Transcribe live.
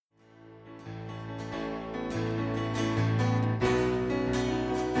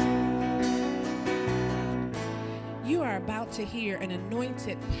about to hear an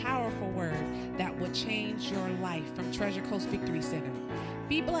anointed, powerful word that will change your life from Treasure Coast Victory Center.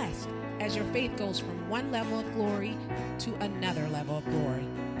 Be blessed as your faith goes from one level of glory to another level of glory.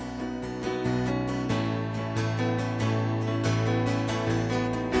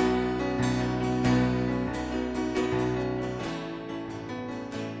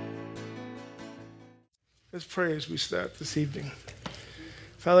 Let's pray as we start this evening.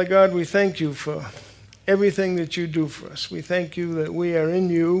 Father God, we thank you for everything that you do for us. We thank you that we are in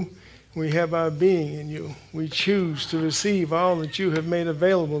you. We have our being in you. We choose to receive all that you have made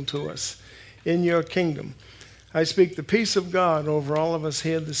available to us in your kingdom. I speak the peace of God over all of us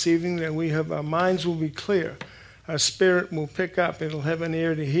here this evening, that our minds will be clear. Our spirit will pick up. It'll have an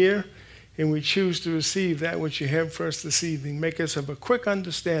ear to hear, and we choose to receive that which you have for us this evening. Make us of a quick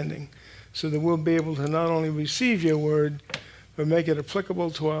understanding so that we'll be able to not only receive your word, but make it applicable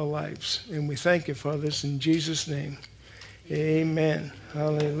to our lives. And we thank you for this in Jesus' name. Amen.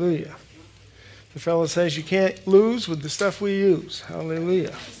 Hallelujah. The fellow says you can't lose with the stuff we use.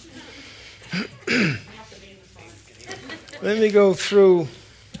 Hallelujah. Let me go through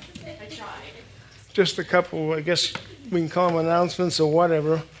just a couple, I guess we can call them announcements or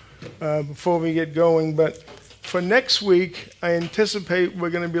whatever, before we get going. But for next week, I anticipate we're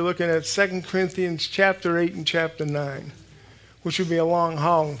going to be looking at 2 Corinthians chapter 8 and chapter 9. Which would be a long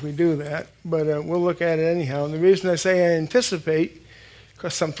haul if we do that, but we'll look at it anyhow. And the reason I say I anticipate,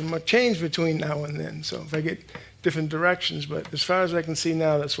 because something might change between now and then, so if I get different directions, but as far as I can see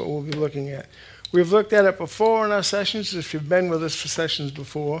now, that's what we'll be looking at. We've looked at it before in our sessions, if you've been with us for sessions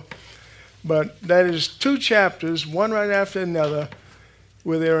before, but that is 2 chapters, one right after another,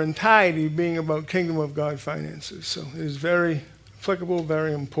 with their entirety being about Kingdom of God finances. So it is very applicable,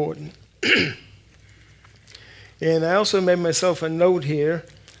 very important. And I also made myself a note here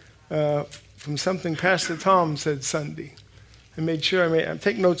from something Pastor Tom said Sunday. I made sure, I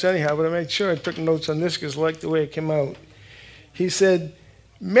take notes anyhow, but I made sure I took notes on this because I like the way it came out. He said,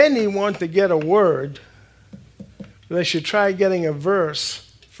 many want to get a word, but they should try getting a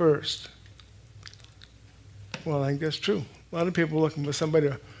verse first. Well, I think that's true. A lot of people are looking for somebody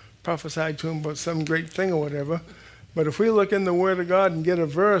to prophesy to them about some great thing or whatever. But if we look in the Word of God and get a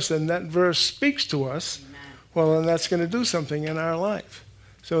verse, and that verse speaks to us, well, then that's going to do something in our life.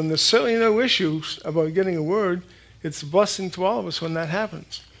 So there's certainly no issues about getting a word. It's a blessing to all of us when that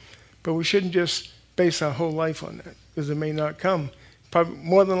happens. But we shouldn't just base our whole life on that, because it may not come. Probably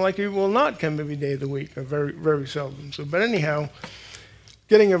more than likely it will not come every day of the week, or very, very seldom. So, but anyhow,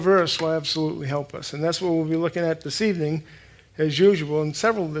 getting a verse will absolutely help us. And that's what we'll be looking at this evening, as usual, in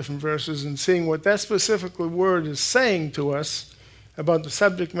several different verses, and seeing what that specific word is saying to us about the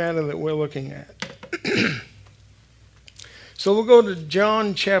subject matter that we're looking at. So we'll go to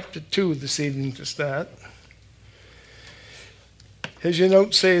John chapter 2 this evening to start. As your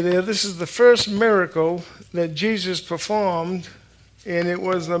notes say there, this is the first miracle that Jesus performed, and it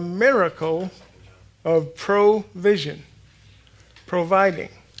was a miracle of provision, providing.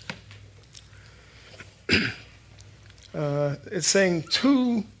 It's saying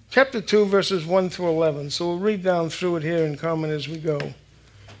chapter 2, verses 1 through 11. So we'll read down through it here in common as we go.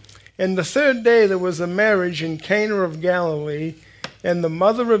 And the third day there was a marriage in Cana of Galilee, and the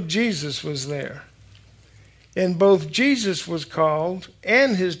mother of Jesus was there. And both Jesus was called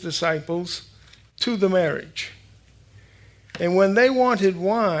and his disciples to the marriage. And when they wanted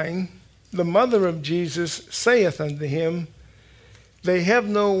wine, the mother of Jesus saith unto him, they have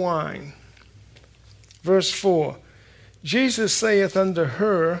no wine. Verse 4, Jesus saith unto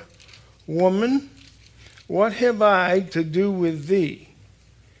her, Woman, what have I to do with thee?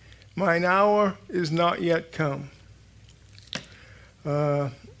 Mine hour is not yet come.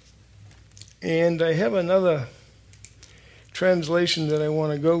 And I have another translation that I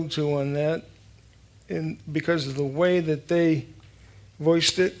want to go to on that. And because of the way that they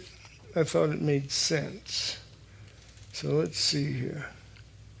voiced it, I thought it made sense. So let's see here.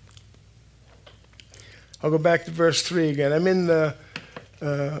 I'll go back to verse 3 again. I'm in the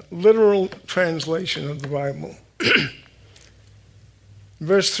literal translation of the Bible.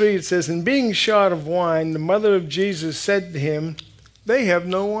 Verse 3, it says, And being short of wine, the mother of Jesus said to him, They have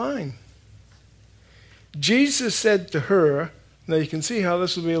no wine. Jesus said to her, now you can see how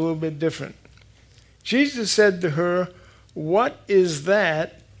this will be a little bit different. Jesus said to her, What is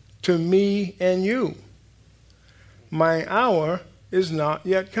that to me and you? My hour is not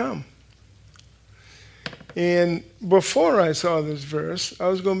yet come. And before I saw this verse, I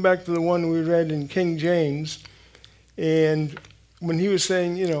was going back to the one we read in King James, and when he was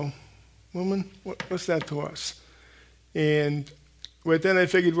saying, woman, what's that to us? But then I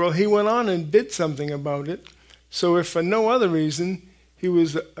figured, well, he went on and did something about it, So if for no other reason he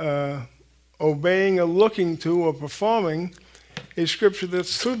was obeying or looking to or performing a scripture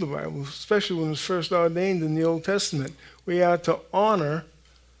that's through the Bible, especially when it was first ordained in the Old Testament, we are to honor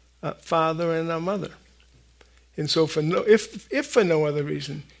our father and our mother. And so if for no other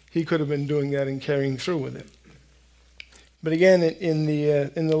reason, he could have been doing that and carrying through with it. But again, in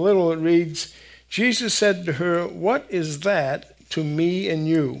the little it reads, Jesus said to her, "What is that to me and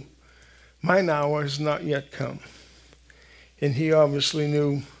you? Mine hour has not yet come." And he obviously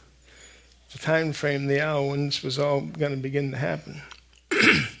knew the time frame, the hour when this was all going to begin to happen.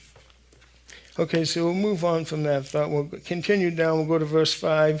 Okay, so we'll move on from that thought. We'll continue down. We'll go to verse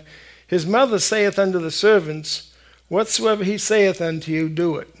 5. His mother saith unto the servants, "Whatsoever he saith unto you,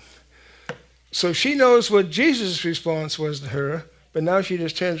 do it." So she knows what Jesus' response was to her, but now she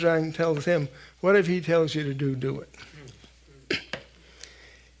just turns around and tells him, "Whatever he tells you to do, do it."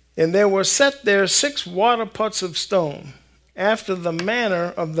 And there were set there 6 water pots of stone, after the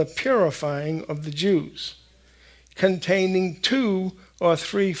manner of the purifying of the Jews, containing 2 or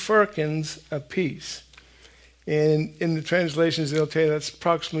 3 firkins apiece. And in the translations, they'll tell you that's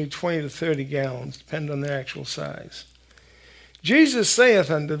approximately 20 to 30 gallons, depending on their actual size. Jesus saith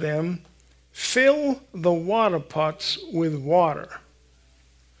unto them, "Fill the water pots with water."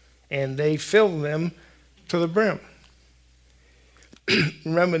 And they filled them to the brim.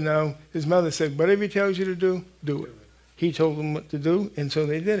 Remember now, his mother said, "Whatever he tells you to do, do it." He told them what to do, and so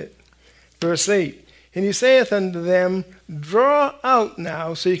they did it. Verse 8, and he saith unto them, "Draw out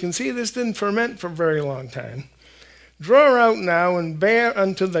now," so you can see this didn't ferment for a very long time. "Draw out now and bear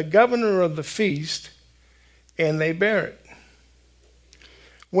unto the governor of the feast," and they bear it.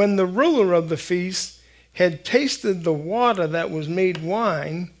 When the ruler of the feast had tasted the water that was made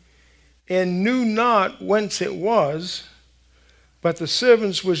wine, and knew not whence it was, but the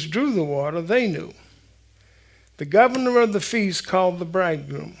servants which drew the water, they knew. The governor of the feast called the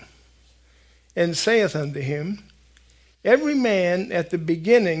bridegroom, and saith unto him, "Every man at the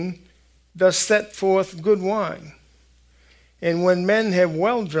beginning doth set forth good wine, and when men have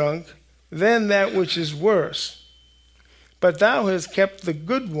well drunk, then that which is worse. But thou hast kept the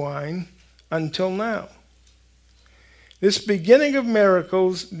good wine until now." This beginning of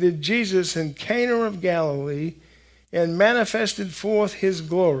miracles did Jesus in Cana of Galilee, and manifested forth his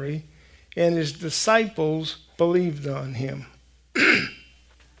glory, and his disciples believed on him.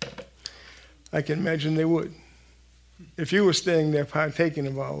 I can imagine they would, if you were standing there partaking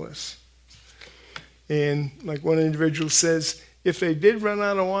of all this. And like one individual says, if they did run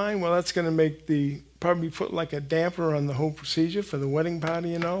out of wine, well, that's going to probably put like a damper on the whole procedure for the wedding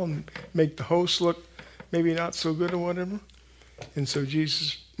party and all, and make the host look maybe not so good or whatever. And so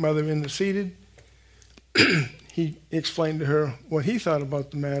Jesus' mother interceded. He explained to her what he thought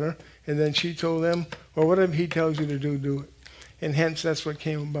about the matter, and then she told them, well, whatever he tells you to do, do it. And hence, that's what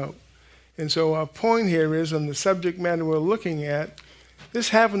came about. And so our point here is, on the subject matter we're looking at, this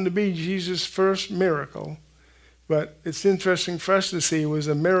happened to be Jesus' first miracle, but it's interesting for us to see it was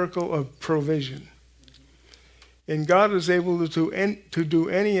a miracle of provision. And God is able to do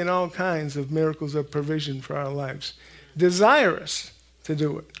any and all kinds of miracles of provision for our lives. Desirous to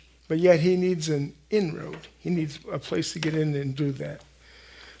do it, but yet he needs an inroad. He needs a place to get in and do that.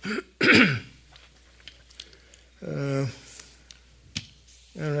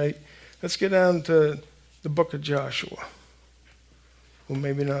 All right, let's get down to the book of Joshua. Well,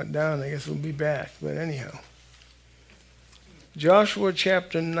 maybe not down, I guess we'll be back, but anyhow. Joshua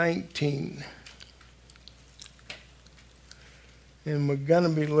chapter 19. And we are going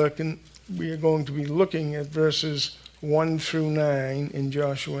to be looking at verses 1 through 9 in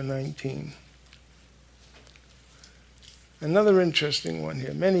Joshua 19. Another interesting one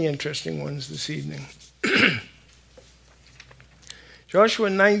here, many interesting ones this evening. Joshua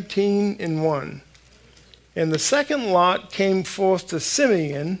 19 and 1. And the second lot came forth to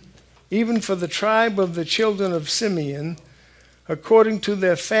Simeon, even for the tribe of the children of Simeon, according to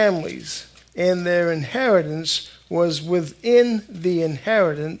their families, and their inheritance was within the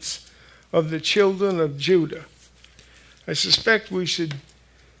inheritance of the children of Judah. I suspect we should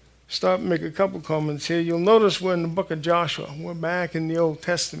stop and make a couple comments here. You'll notice we're in the book of Joshua. We're back in the Old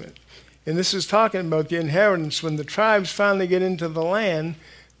Testament. And this is talking about the inheritance. When the tribes finally get into the land,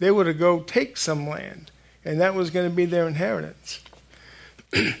 they were to go take some land. And that was going to be their inheritance.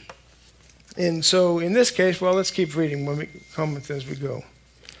 And so in this case, well, let's keep reading. We'll make comments as we go.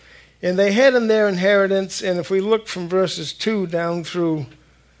 And they had in their inheritance, and if we look from verses 2 down through,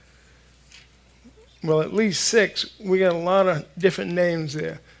 well, at least 6, we got a lot of different names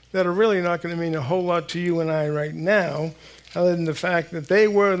there that are really not going to mean a whole lot to you and I right now. other than the fact that they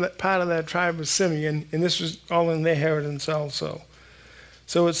were part of that tribe of Simeon, and this was all in their inheritance also.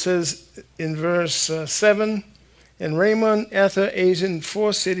 So it says in verse 7, and Ramon, Ether, Azan,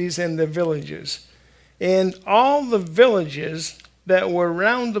 4 cities and their villages, and all the villages that were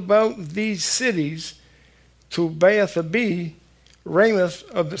round about these cities to Baathabi, Ramoth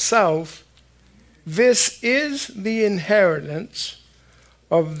of the south. This is the inheritance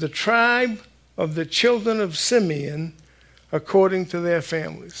of the tribe of the children of Simeon according to their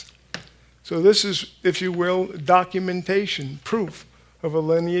families. So this is, if you will, documentation, proof of a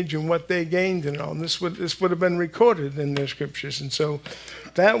lineage and what they gained and all. And this would have been recorded in their scriptures. And so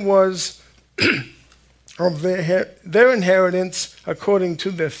that was of their inheritance according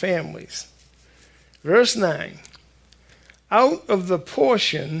to their families. Verse 9, out of the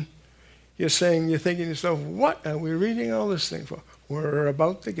portion, you're thinking to yourself, what are we reading all this thing for? We're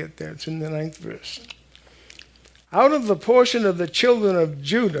about to get there. It's in the 9th verse. Out of the portion of the children of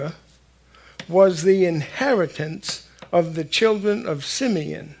Judah was the inheritance of the children of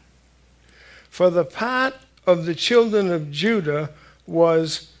Simeon. For the part of the children of Judah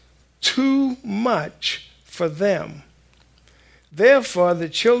was too much for them. Therefore, the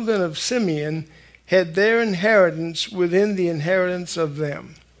children of Simeon had their inheritance within the inheritance of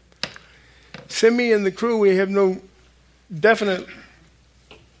them. Simeon and the crew, we have no definite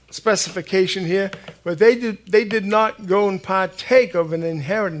specification here, but they did not go and partake of an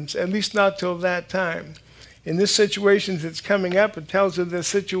inheritance, at least not till that time. In this situation that's coming up, it tells of their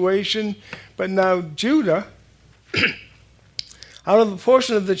situation. But now Judah, out of the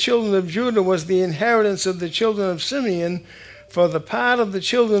portion of the children of Judah was the inheritance of the children of Simeon, for the part of the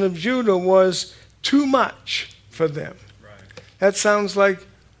children of Judah was too much for them. Right. That sounds like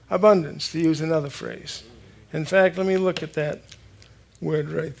abundance, to use another phrase. In fact, let me look at that word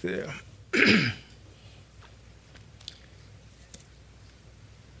right there.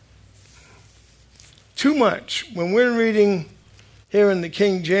 Too much. When we're reading here in the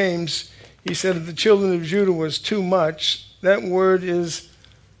King James, he said that the children of Judah was too much. That word is,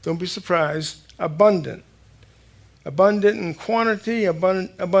 don't be surprised, abundant. Abundant in quantity,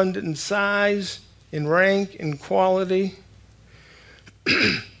 abundant in size, in rank, in quality.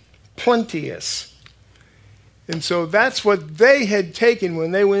 Plenteous. And so that's what they had taken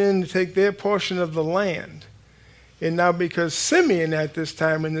when they went in to take their portion of the land. And now because Simeon at this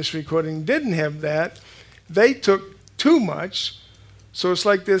time in this recording didn't have that, they took too much. So it's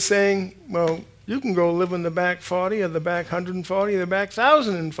like they're saying, well, you can go live in the back 40 or the back 140 or the back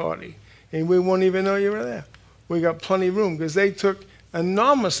 1,040, and we won't even know you were there. We got plenty of room because they took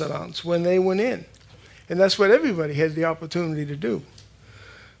enormous amounts when they went in. And that's what everybody had the opportunity to do.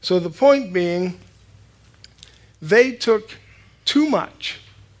 So the point being, they took too much.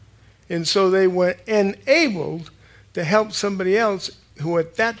 And so they were enabled to help somebody else who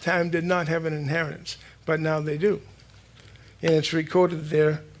at that time did not have an inheritance. But now they do. And it's recorded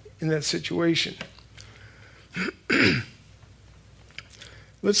there in that situation.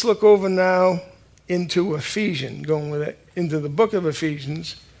 Let's look over now into Ephesians, into the book of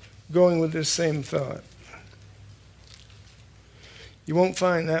Ephesians, going with this same thought. You won't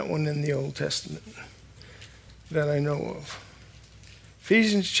find that one in the Old Testament that I know of.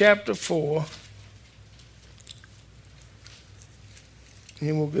 Ephesians chapter 4,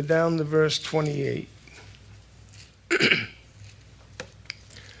 and we'll go down to verse 28.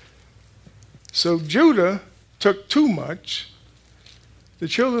 So Judah took too much. The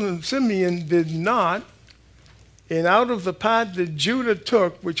children of Simeon did not. And out of the part that Judah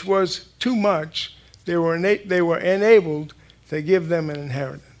took, which was too much, they were enabled to give them an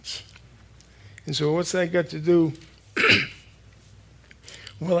inheritance. And so what's that got to do?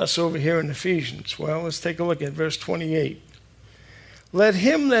 Well, that's over here in Ephesians. Well, let's take a look at verse 28. Let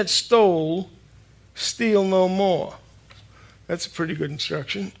him that stole steal no more. That's a pretty good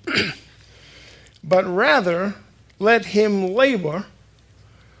instruction. But rather, let him labor,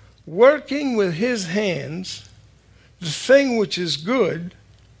 working with his hands, the thing which is good,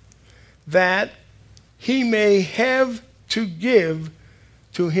 that he may have to give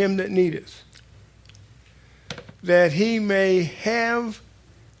to him that needeth. That he may have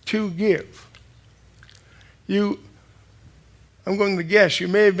to give. I'm going to guess, you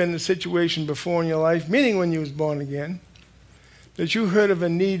may have been in a situation before in your life, meaning when you was born again, that you heard of a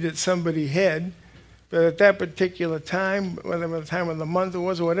need that somebody had, but at that particular time, whatever the time of the month it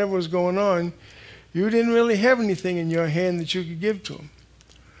was or whatever was going on, you didn't really have anything in your hand that you could give to them.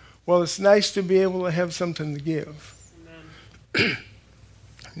 Well, it's nice to be able to have something to give.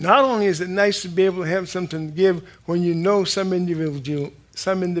 Not only is it nice to be able to have something to give when you know some individual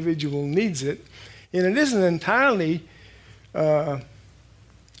needs it, and it isn't entirely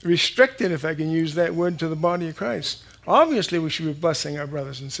restricted, if I can use that word, to the body of Christ. Obviously, we should be blessing our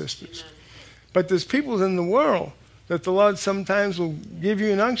brothers and sisters. But there's people in the world that the Lord sometimes will give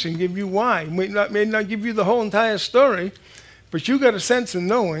you an unction, give you why. May not give you the whole entire story, but you got a sense of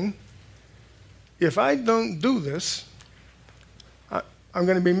knowing, if I don't do this, I'm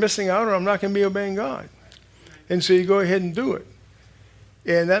going to be missing out, or I'm not going to be obeying God. And so you go ahead and do it.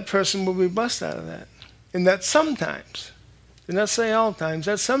 And that person will be blessed out of that. And that sometimes, and not say all times,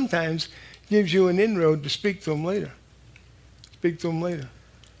 that sometimes gives you an inroad to speak to them later. Speak to them later.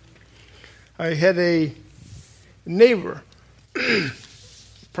 I had a neighbor,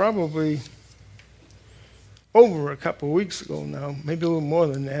 probably over a couple of weeks ago now, maybe a little more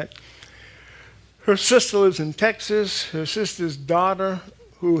than that. Her sister lives in Texas. Her sister's daughter,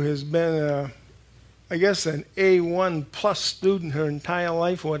 who has been, I guess, an A1 plus student her entire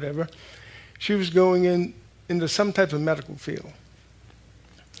life, or whatever, she was going into some type of medical field.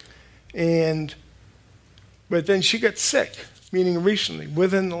 But then she got sick, meaning recently,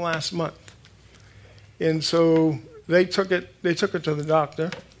 within the last month. And so they took her to the doctor,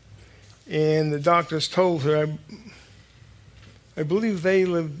 and the doctors told her, I believe they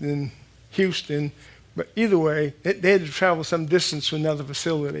lived in Houston, but either way, they had to travel some distance to another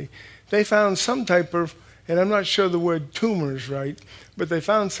facility. They found some type of, and I'm not sure the word tumor is right, but they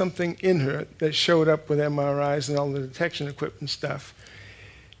found something in her that showed up with MRIs and all the detection equipment stuff.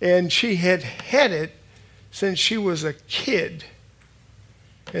 And she had had it since she was a kid.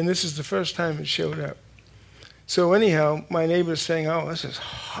 And this is the first time it showed up. So anyhow, my neighbor's saying, oh, this is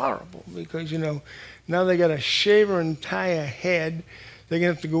horrible, because, now they got to shave her entire head. They're going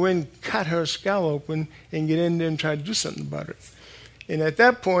to have to go in, cut her skull open, and get in there and try to do something about it. And at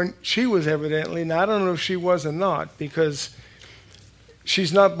that point, she was evidently, and I don't know if she was or not, because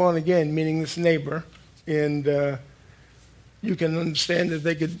she's not born again, meaning this neighbor, and you can understand that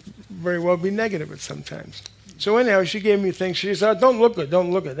they could very well be negative at sometimes. So anyhow, she gave me things. She said, don't look good,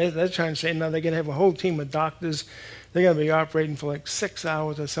 don't look good. They're trying to say, now they're going to have a whole team of doctors. They're going to be operating for like 6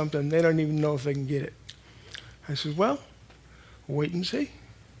 hours or something. They don't even know if they can get it. I said, well, wait and see.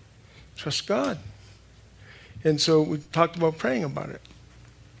 Trust God. And so we talked about praying about it.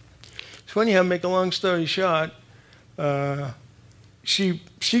 So anyhow, make a long story short, she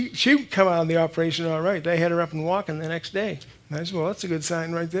come out of the operation all right. They had her up and walking the next day. And I said, well, that's a good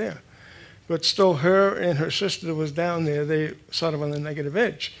sign right there. But still, her and her sister that was down there, they sort of on the negative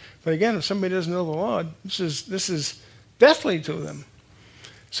edge. But again, if somebody doesn't know the Lord, this is deathly to them.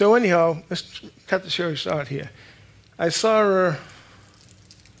 So anyhow, let's cut the story short here. I saw her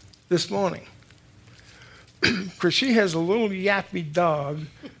this morning, because she has a little yappy dog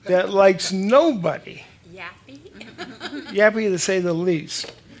that likes nobody. Yappy? Yappy, to say the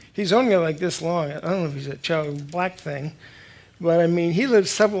least. He's only like this long. I don't know if he's a child black thing. But, I mean, he lives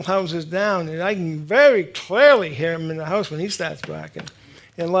several houses down, and I can very clearly hear him in the house when he starts barking.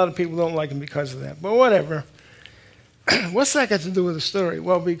 And a lot of people don't like him because of that. But whatever. What's that got to do with the story?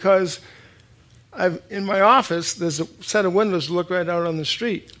 Well, because in my office, there's a set of windows that look right out on the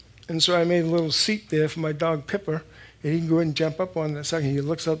street. And so I made a little seat there for my dog, Pipper, and he can go ahead and jump up on the second. He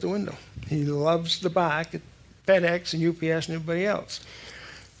looks out the window. He loves the bark at FedEx and UPS and everybody else.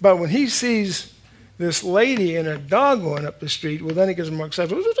 But when he sees this lady and her dog going up the street, well, then he gets more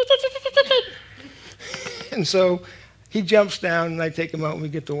excited. And so he jumps down, and I take him out, and we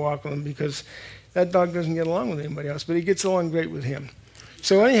get to walk with him, because that dog doesn't get along with anybody else, but he gets along great with him.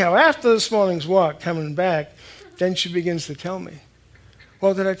 So anyhow, after this morning's walk, coming back, then she begins to tell me,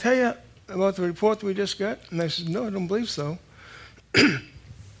 well, did I tell you about the report that we just got? And I said, no, I don't believe so.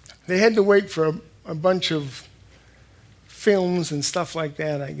 They had to wait for a bunch of films and stuff like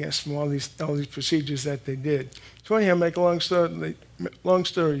that, I guess, from all these procedures that they did. So anyhow, make a long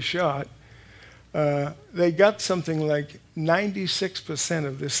story short, they got something like 96%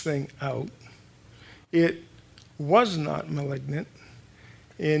 of this thing out. It was not malignant,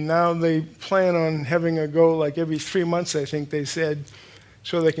 and now they plan on having a go like every 3 months, I think they said,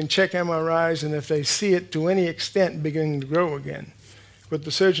 so they can check MRIs, and if they see it to any extent beginning to grow again. But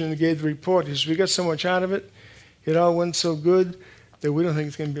the surgeon who gave the report is, we got so much out of it, it all went so good that we don't think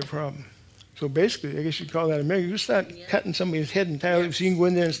it's going to be a problem. So basically, I guess you'd call that a miracle. You start cutting somebody's head entirely, so you can go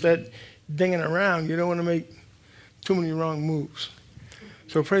in there and start dinging around. You don't want to make too many wrong moves.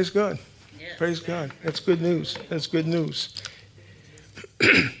 So praise God. Yeah. Praise God. That's good news. That's good news.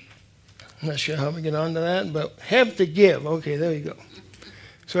 I'm not sure how we get on to that, but have to give. Okay, there you go.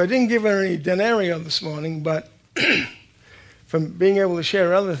 So I didn't give her any denario this morning, but from being able to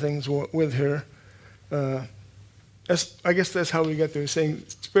share other things with her, I guess that's how we get there. Saying, the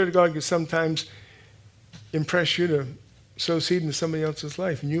Spirit of God can sometimes impress you to sow seed into somebody else's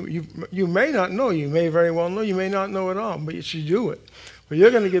life. And you may not know. You may very well know. You may not know at all, but you should do it. But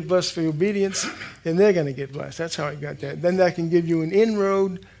you're going to get blessed for your obedience, and they're going to get blessed. That's how I got that. Then that can give you an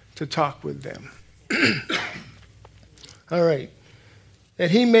inroad to talk with them. All right.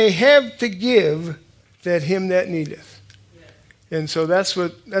 That he may have to give that him that needeth. And so that's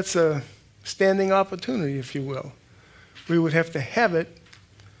a standing opportunity, if you will. We would have to have it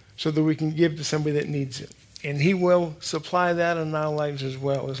so that we can give to somebody that needs it. And he will supply that in our lives as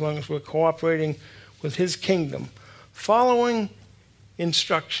well, as long as we're cooperating with his kingdom, following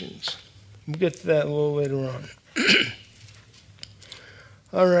instructions. We'll get to that a little later on.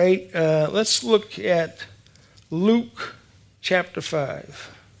 All right, let's look at Luke chapter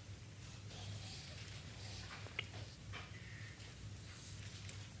 5.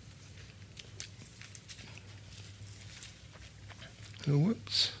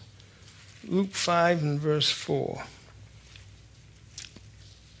 Whoops. Luke 5 and verse 4.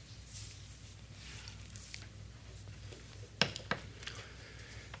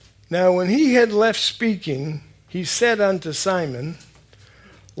 Now when he had left speaking, he said unto Simon,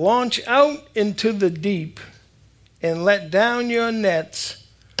 Launch out into the deep and let down your nets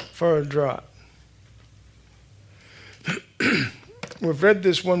for a draught. We've read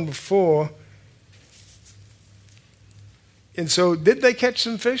this one before. And so did they catch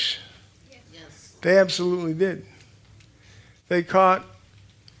some fish? Yes. They absolutely did. They caught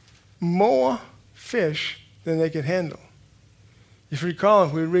more fish than they could handle. If you recall,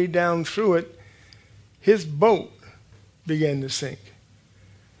 if we read down through it, his boat began to sink.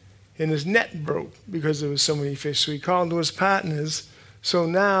 And his net broke because there was so many fish. So he called to his partners. So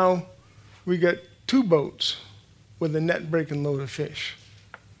now we got 2 boats with a net breaking load of fish.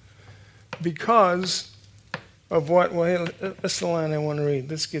 Because of what? Well, that's the line I want to read.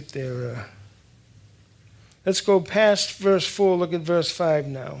 Let's get there. Let's go past verse 4. Look at verse 5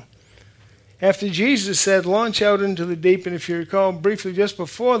 now. After Jesus said, Launch out into the deep, and if you recall briefly just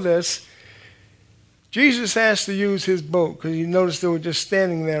before this, Jesus asked to use his boat because he noticed they were just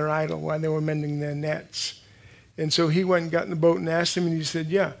standing there idle while they were mending their nets. And so he went and got in the boat and asked him, and he said,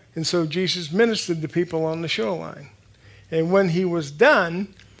 yeah. And so Jesus ministered to people on the shoreline. And when he was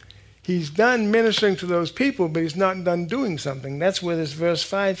done, he's done ministering to those people, but he's not done doing something. That's where this verse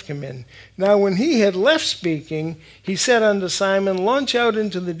 5 come in. Now when he had left speaking, he said unto Simon, Launch out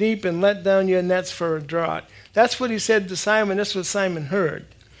into the deep and let down your nets for a draught. That's what he said to Simon. That's what Simon heard.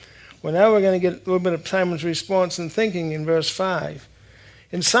 Well, now we're going to get a little bit of Simon's response and thinking in verse 5.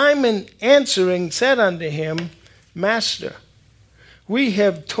 And Simon answering said unto him, Master, we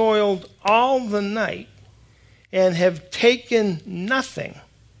have toiled all the night and have taken nothing.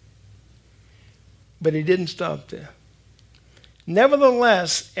 But he didn't stop there.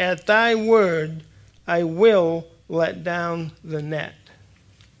 Nevertheless, at thy word, I will let down the net.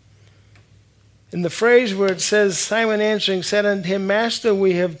 In the phrase where it says, Simon answering said unto him, Master,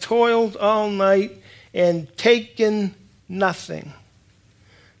 we have toiled all night and taken nothing.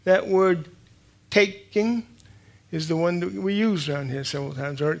 That word taking is the one that we use around here several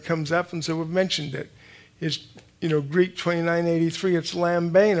times, or it comes up, and so we've mentioned it. It's, Greek 2983, it's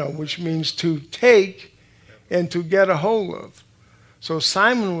lambano, which means to take and to get a hold of. So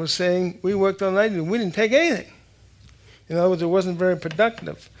Simon was saying, we worked all night and we didn't take anything. In other words, it wasn't very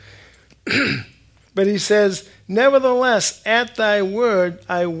productive. But he says, nevertheless, at thy word,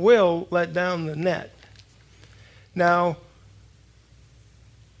 I will let down the net. Now,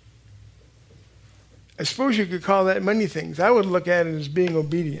 I suppose you could call that many things. I would look at it as being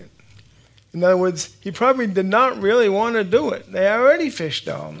obedient. In other words, he probably did not really want to do it. They already fished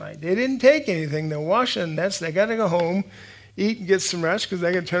all night. They didn't take anything. They're washing nets. They got to go home, eat, and get some rest because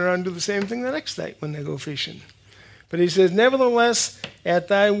they can turn around and do the same thing the next night when they go fishing. But he says, nevertheless, at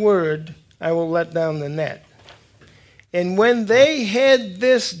thy word, I will let down the net. And when they had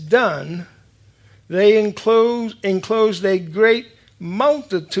this done, they enclosed a great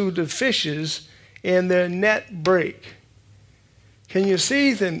multitude of fishes, and their net brake. Can you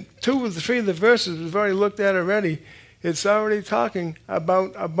see then 2 of the 3 of the verses we've already looked at already? It's already talking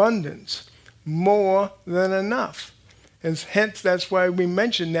about abundance, more than enough. And hence that's why we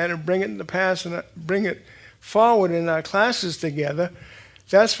mention that and bring it in the past and bring it forward in our classes together.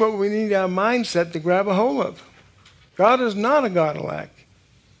 That's what we need our mindset to grab a hold of. God is not a God of lack.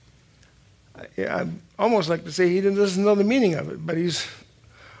 I almost like to say he doesn't know the meaning of it, but he's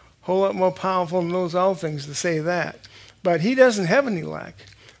a whole lot more powerful and knows all things to say that. But he doesn't have any lack.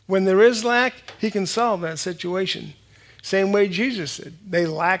 When there is lack, he can solve that situation. Same way Jesus said. They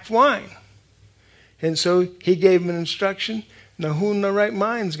lacked wine. And so he gave them an instruction. Now who in their right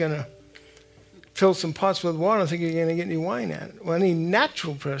mind is going to fill some pots with water and think you're going to get any wine out of it. Well, any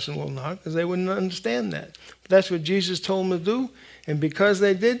natural person will not, because they wouldn't understand that. But that's what Jesus told them to do, and because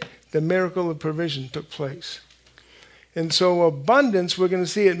they did, the miracle of provision took place. And so abundance, we're going to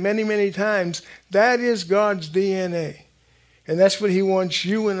see it many, many times. That is God's DNA. And that's what he wants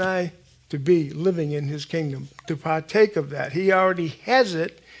you and I to be, living in his kingdom, to partake of that. He already has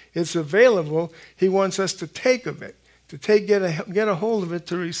it. It's available. He wants us to take of it, to get a hold of it,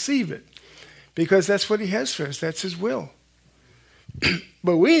 to receive it. Because that's what he has for us. That's his will.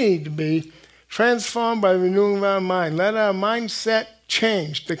 But we need to be transformed by the renewing of our mind. Let our mindset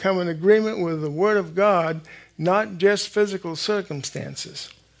change to come in agreement with the word of God, not just physical circumstances.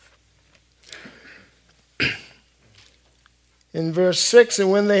 In verse 6, and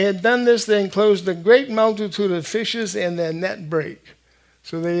when they had done this, they enclosed a great multitude of fishes, and their net brake.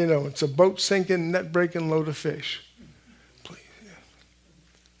 So there you know, it's a boat sinking, net breaking load of fish. Please.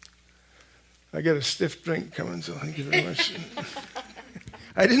 I got a stiff drink coming, so thank you very much.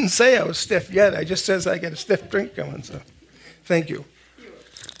 I didn't say I was stiff yet. I just said I got a stiff drink coming, so thank you.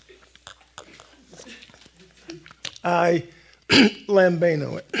 I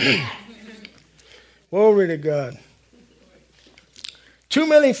lambano it. Glory to God. Too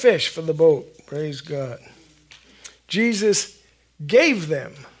many fish for the boat. Praise God. Jesus gave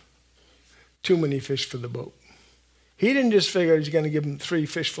them too many fish for the boat. He didn't just figure he's going to give them 3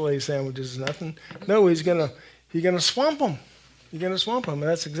 fish fillet sandwiches and nothing. No, he's going to swamp them. He's going to swamp them,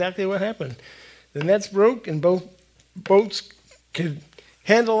 and that's exactly what happened. The nets broke, and both boats could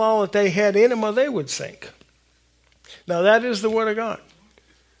handle all that they had in them, or they would sink. Now, that is the Word of God.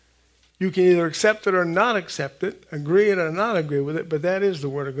 You can either accept it or not accept it, agree it or not agree with it, but that is the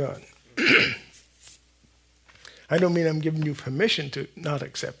Word of God. I don't mean I'm giving you permission to not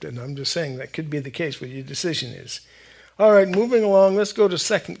accept it. I'm just saying that could be the case, what your decision is. All right, moving along, let's go to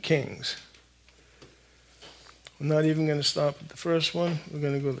 2 Kings. We're not even going to stop at the first one. We're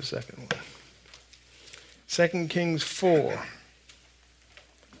going to go to the second one. 2 Kings 4.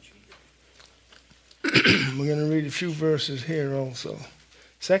 We're going to read a few verses here also.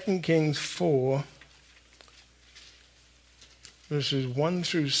 2 Kings 4, verses 1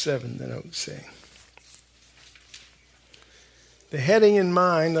 through 7, the notes say. The heading in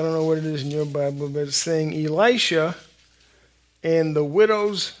mine, I don't know what it is in your Bible, but it's saying Elisha and the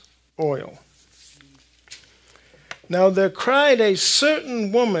widow's oil. Now there cried a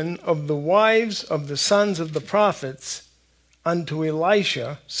certain woman of the wives of the sons of the prophets unto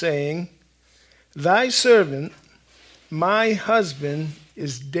Elisha, saying, Thy servant, my husband,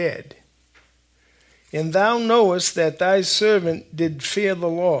 is dead. And thou knowest that thy servant did fear the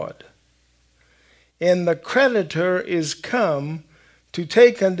Lord. And the creditor is come to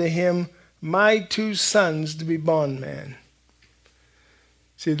take unto him my 2 sons to be bondmen.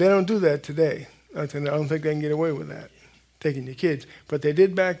 See, they don't do that today. I don't think they can get away with that, taking your kids. But they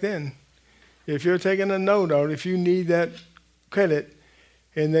did back then. If you're taking a note out, if you need that credit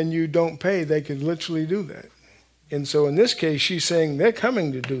and then you don't pay, they could literally do that. And so in this case, she's saying they're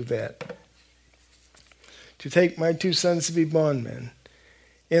coming to do that, to take my 2 sons to be bondmen.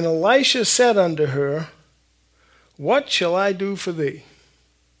 And Elisha said unto her, What shall I do for thee?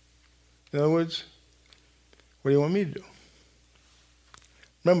 In other words, what do you want me to do?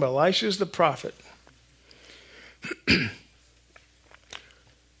 Remember, Elisha is the prophet.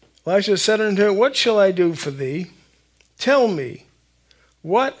 Elisha said unto her, What shall I do for thee? Tell me,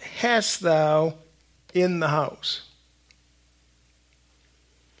 what hast thou in the house?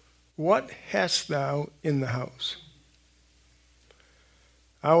 What hast thou in the house?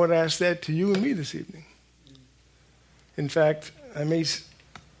 I would ask that to you and me this evening. In fact, I may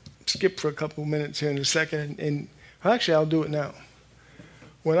skip for a couple minutes here in a second, and actually I'll do it now.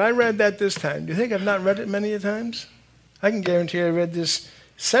 When I read that this time, do you think I've not read it many a times? I can guarantee I read this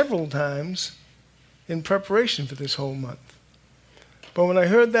several times in preparation for this whole month. But when I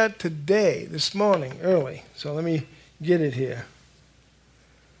heard that today, this morning, early, so let me get it here.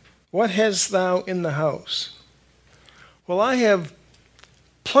 What hast thou in the house? Well, I have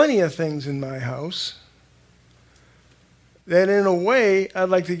plenty of things in my house that in a way I'd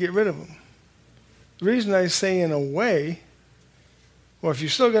like to get rid of them. The reason I say in a way, well, if you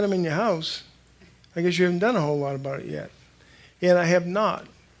still got them in your house, I guess you haven't done a whole lot about it yet. And I have not.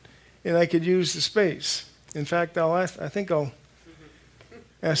 And I could use the space. In fact, I think I'll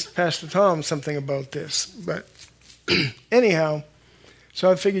ask Pastor Tom something about this. But anyhow, so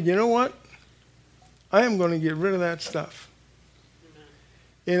I figured, you know what? I am going to get rid of that stuff.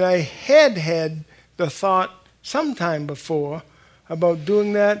 And I had the thought sometime before about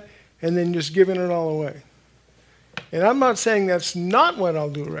doing that and then just giving it all away. And I'm not saying that's not what I'll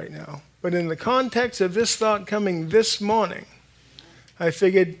do right now. But in the context of this thought coming this morning, I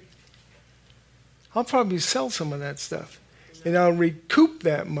figured I'll probably sell some of that stuff. And I'll recoup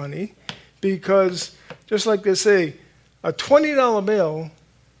that money because, just like they say, a $20 bill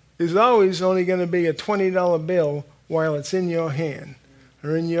is always only going to be a $20 bill while it's in your hand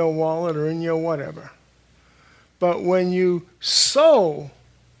or in your wallet or in your whatever. But when you sow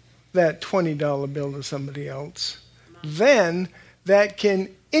that $20 bill to somebody else, then that can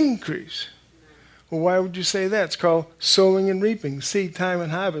increase. Well, why would you say that? It's called sowing and reaping, seed time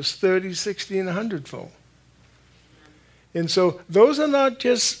and harvest, 30, 60, and 100-fold. And so those are not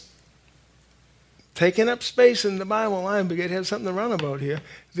just taking up space in the Bible line, but have something to run about here.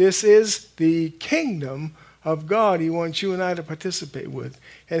 This is the kingdom of God he wants you and I to participate with.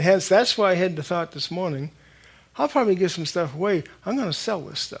 And that's why I had the thought this morning, I'll probably give some stuff away. I'm going to sell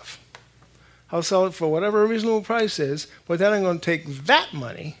this stuff. I'll sell it for whatever a reasonable price is, but then I'm going to take that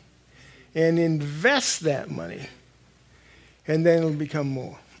money and invest that money, and then it'll become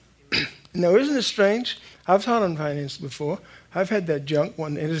more. Now, isn't it strange? I've taught on finance before. I've had that junk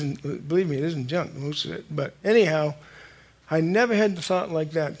one. It isn't, believe me, it isn't junk, most of it. But anyhow, I never had the thought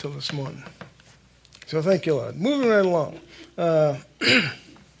like that until this morning. So thank you, Lord. Moving right along.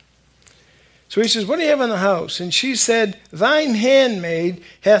 So he says, what do you have in the house? And she said, thine handmaid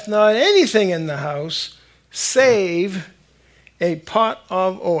hath not anything in the house save a pot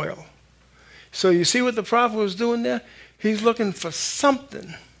of oil. So you see what the prophet was doing there? He's looking for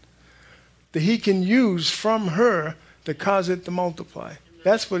something that he can use from her to cause it to multiply.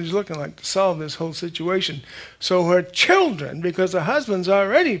 That's what he's looking like to solve this whole situation. So her children, because her husband's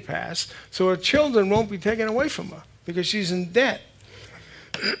already passed, so her children won't be taken away from her because she's in debt.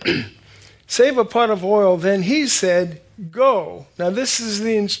 Save a pot of oil. Then he said, go. Now this is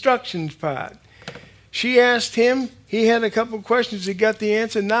the instructions part. She asked him. He had a couple of questions. He got the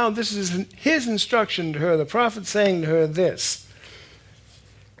answer. Now this is his instruction to her. The prophet saying to her this.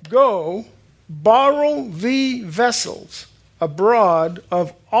 Go, borrow thee vessels abroad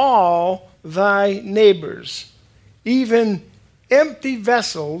of all thy neighbors, even empty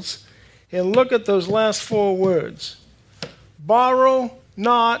vessels. And look at those last four words. Borrow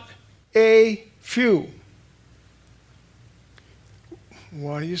not a few.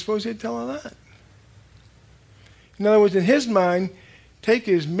 Why do you suppose he'd tell her that? In other words, in his mind, take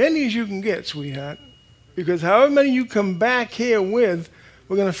as many as you can get, sweetheart, because however many you come back here with,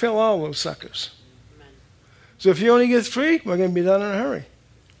 we're going to fill all those suckers. Amen. So if you only get 3, we're going to be done in a hurry.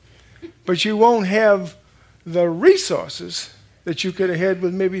 But you won't have the resources that you could have had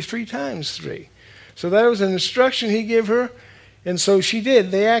with maybe 3 times 3. So that was an instruction he gave her, and so she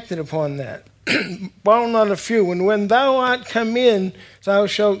did. They acted upon that. Borrow not a few, and when thou art come in, thou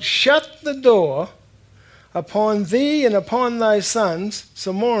shalt shut the door upon thee and upon thy sons,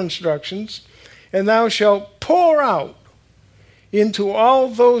 some more instructions, and thou shalt pour out into all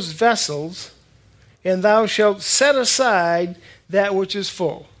those vessels, and thou shalt set aside that which is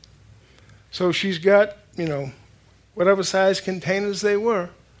full. So she's got, whatever size containers they were,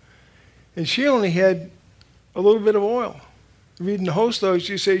 and she only had a little bit of oil. Reading the whole story,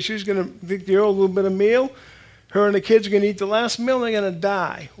 she says she's going to take a little bit of meal. Her and the kids are going to eat the last meal, and they're going to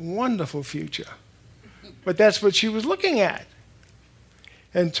die. Wonderful future. But that's what she was looking at.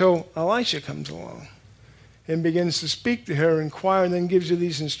 Until Elisha comes along and begins to speak to her, inquire, and then gives her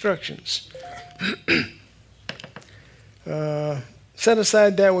these instructions. Set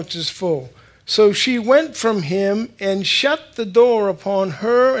aside that which is full. So she went from him and shut the door upon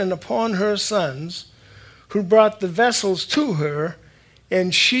her and upon her sons, who brought the vessels to her,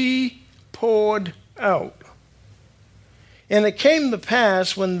 and she poured out. And it came to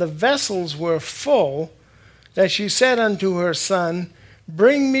pass, when the vessels were full, that she said unto her son,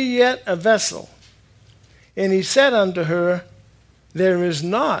 bring me yet a vessel. And he said unto her, there is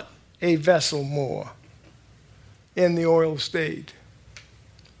not a vessel more. And the oil stayed,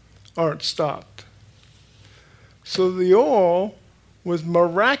 or it stopped. So the oil was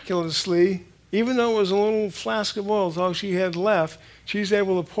miraculously, even though it was a little flask of oil, all she had left, she's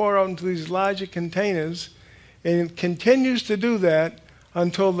able to pour out into these larger containers, and it continues to do that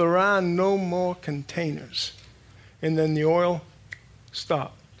until there are no more containers. And then the oil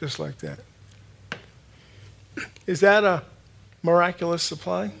stopped, just like that. Is that a miraculous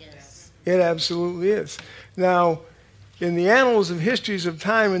supply? Yes. It absolutely is. Now, in the annals of histories of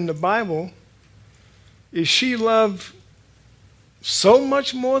time in the Bible, is she loved so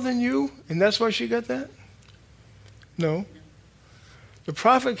much more than you, and that's why she got that? No. The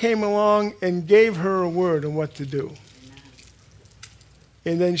prophet came along and gave her a word on what to do.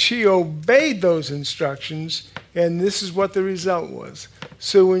 And then she obeyed those instructions, and this is what the result was.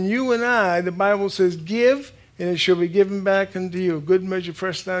 So when you and I, the Bible says, give, and it shall be given back unto you. Good measure,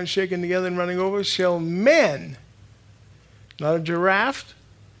 pressed down, shaken together, and running over, shall men, not a giraffe,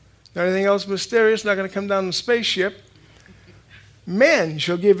 not anything else mysterious, not going to come down in a spaceship, men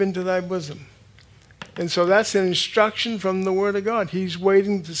shall give into thy bosom. And so that's an instruction from the Word of God. He's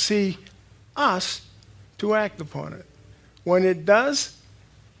waiting to see us to act upon it. When it does,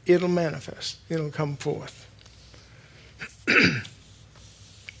 it'll manifest. It'll come forth.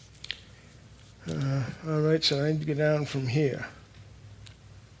 All right, so I need to get down from here.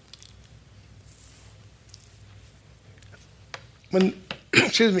 And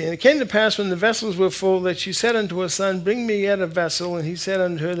it came to pass when the vessels were full that she said unto her son, bring me yet a vessel. And he said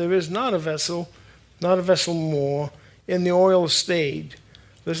unto her, there is not a vessel more, and the oil stayed.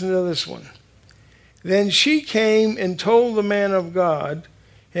 Listen to this one. Then she came and told the man of God,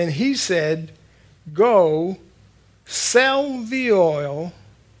 and he said, go, sell the oil,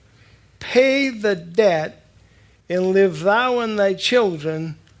 pay the debt, and live thou and thy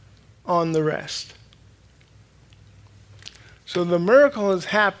children on the rest. So the miracle has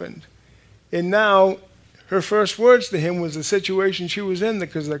happened, and now her first words to him was the situation she was in,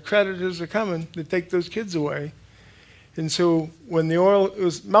 because the creditors are coming to take those kids away. And so when the oil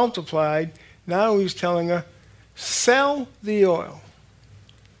was multiplied, now he's telling her, sell the oil,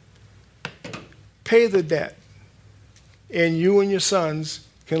 pay the debt, and you and your sons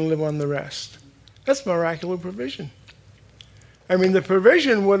can live on the rest. That's miraculous provision. I mean, the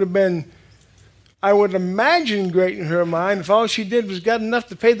provision would have been, I would imagine, great in her mind if all she did was got enough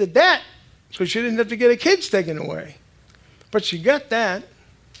to pay the debt, so she didn't have to get her kids taken away. But she got that.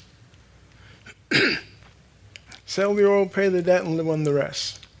 Sell the oil, pay the debt, and live on the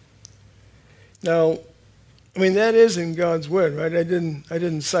rest. Now, I mean, that is in God's Word, right? I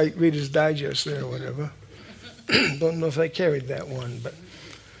didn't cite Reader's Digest there or whatever. Don't know if I carried that one, but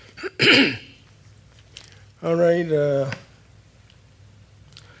all right.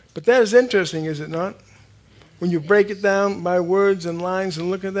 But that is interesting, is it not? When you break it down by words and lines and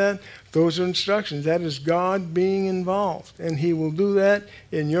look at that, those are instructions. That is God being involved. And he will do that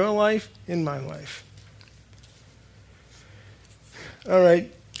in your life, in my life. All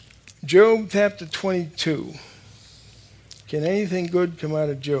right. Job chapter 22. Can anything good come out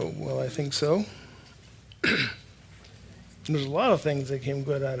of Job? Well, I think so. There's a lot of things that came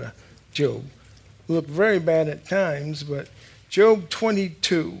good out of Job. Look very bad at times, but Job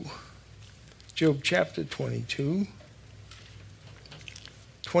 22. Job chapter 22.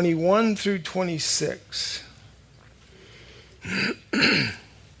 21 through 26.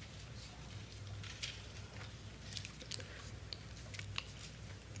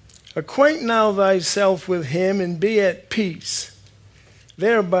 Acquaint now thyself with him, and be at peace.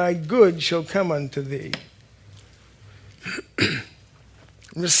 Thereby good shall come unto thee.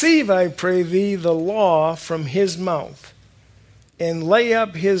 Receive, I pray thee, the law from his mouth, and lay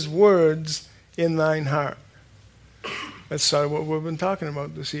up his words in thine heart. That's sort of what we've been talking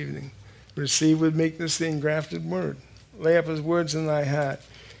about this evening. Receive with meekness the engrafted word. Lay up his words in thy heart.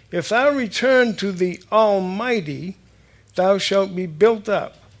 If thou return to the Almighty, thou shalt be built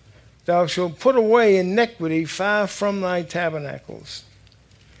up. Thou shalt put away iniquity far from thy tabernacles.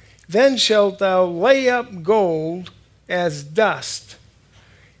 Then shalt thou lay up gold as dust,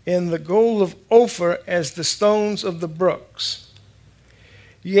 and the gold of Ophir as the stones of the brooks.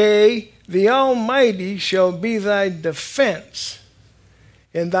 Yea, the Almighty shall be thy defense,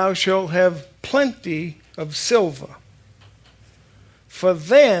 and thou shalt have plenty of silver. For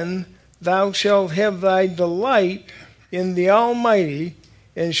then thou shalt have thy delight in the Almighty,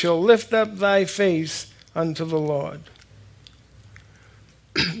 and shall lift up thy face unto the Lord.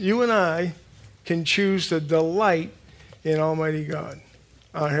 You and I can choose to delight in Almighty God,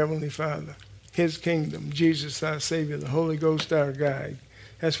 our Heavenly Father, his kingdom, Jesus our Savior, the Holy Ghost our guide.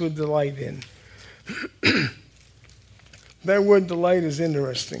 That's what delight in. That word delight is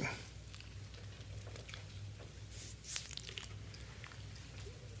interesting.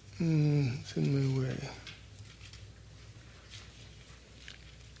 It's in my way.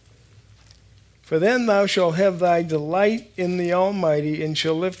 For then thou shalt have thy delight in the Almighty, and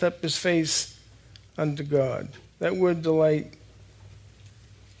shall lift up his face unto God. That word delight,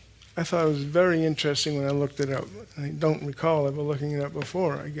 I thought it was very interesting when I looked it up. I don't recall ever looking it up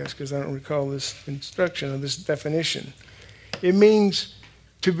before, I guess, because I don't recall this instruction or this definition. It means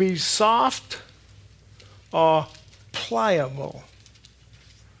to be soft or pliable.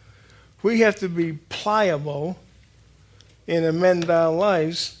 We have to be pliable and amend our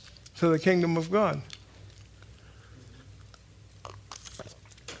lives to the kingdom of God.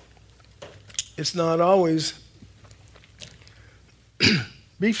 It's not always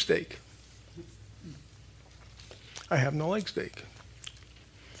beefsteak. I happen to like steak.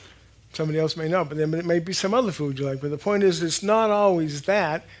 Somebody else may not, but there may be some other food you like. But the point is, it's not always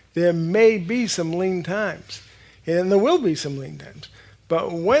that. There may be some lean times, and there will be some lean times.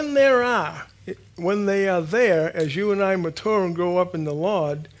 But when they are there, as you and I mature and grow up in the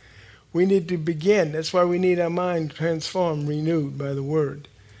Lord, we need to begin. That's why we need our mind transformed, renewed by the Word.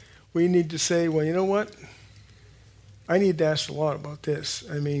 We need to say, well, you know what? I need to ask the Lord about this.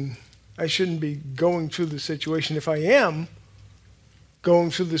 I mean, I shouldn't be going through the situation. If I am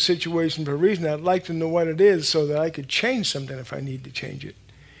going through the situation for a reason, I'd like to know what it is so that I could change something if I need to change it.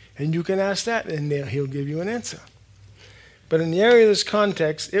 And you can ask that, and he'll give you an answer. But in the area of this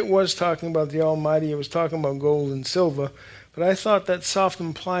context, it was talking about the Almighty. It was talking about gold and silver. But I thought that soft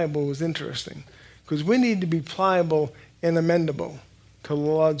and pliable was interesting, because we need to be pliable and amendable to the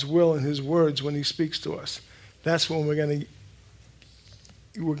Lord's will and his words when he speaks to us. That's when we're going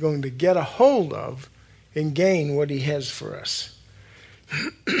to get a hold of and gain what he has for us.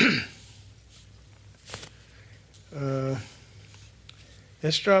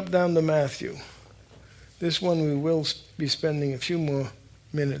 Let's drop down to Matthew. This one we will be spending a few more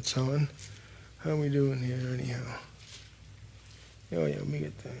minutes on. How are we doing here anyhow? Oh yeah, let me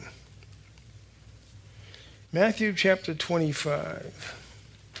get there. Matthew chapter 25.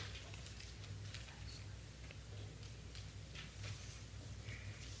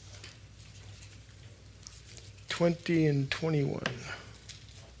 And 21.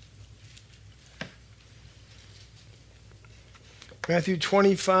 Matthew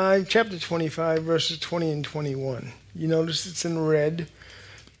 25, chapter 25, verses 20 and 21. You notice it's in red.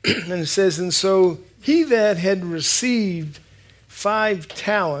 And it says, and so he that had received 5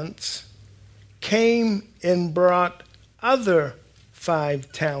 talents came and brought other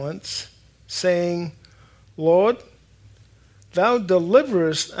 5 talents, saying, Lord, thou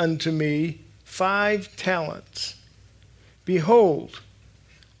deliverest unto me 5 talents. Behold,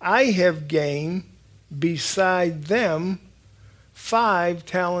 I have gained beside them 5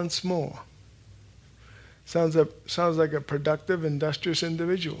 talents more. Sounds like a productive, industrious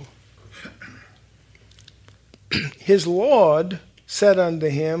individual. His Lord said unto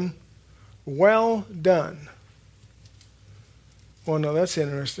him, well done. Well, no, that's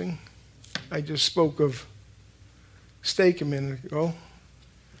interesting. I just spoke of steak a minute ago.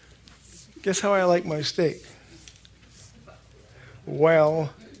 Guess how I like my steak?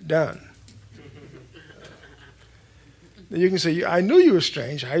 Well done. You can say, I knew you were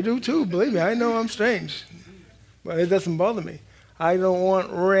strange. I do too. Believe me, I know I'm strange. But it doesn't bother me. I don't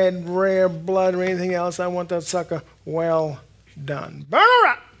want red, rare blood or anything else. I want that sucker well done. Burn her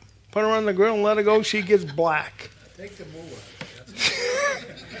up. Put her on the grill and let her go. She gets black. Take the moor.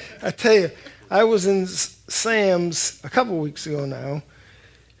 I tell you, I was in Sam's a couple weeks ago now.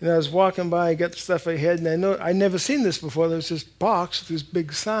 And I was walking by, I got the stuff I had, and I'd never seen this before. There was this box, this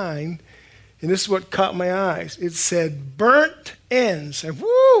big sign, and this is what caught my eyes. It said, burnt ends. I said,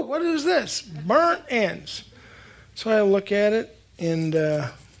 woo, what is this? Burnt ends. So I look at it, and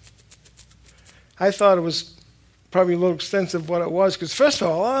I thought it was probably a little extensive what it was, because first of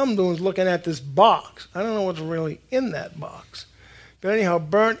all I'm doing is looking at this box. I don't know what's really in that box. But anyhow,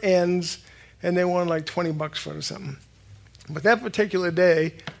 burnt ends, and they wanted like $20 for it or something. But that particular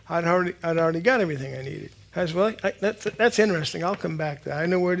day, I'd already got everything I needed. I said, well, that's interesting. I'll come back to that. I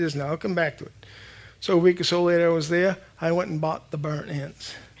know where it is now. I'll come back to it. So a week or so later I was there. I went and bought the burnt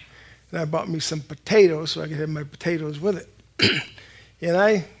ends. And I bought me some potatoes so I could have my potatoes with it. And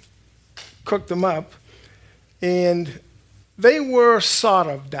I cooked them up. And they were sort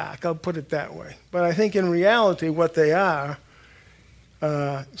of dark. I'll put it that way. But I think in reality what they are,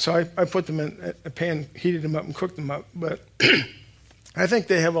 so I put them in a pan, heated them up, and cooked them up. But I think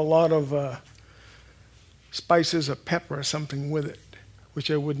they have a lot of spices or pepper or something with it, which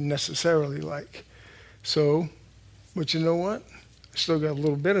I wouldn't necessarily like. So, but you know what? I still got a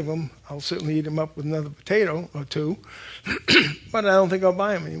little bit of them. I'll certainly eat them up with another potato or two. But I don't think I'll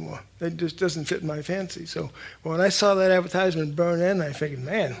buy them anymore. It just doesn't fit my fancy. So when I saw that advertisement burn in, I figured,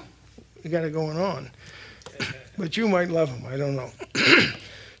 man, we got it going on. But you might love them. I don't know.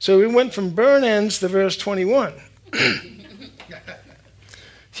 So we went from burn ends to verse 21.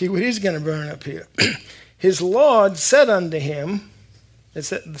 See what he's going to burn up here. His Lord said unto him, the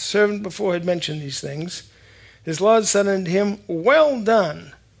servant before had mentioned these things. His Lord said unto him, well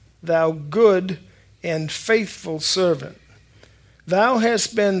done, thou good and faithful servant. Thou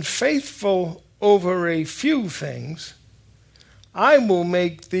hast been faithful over a few things. I will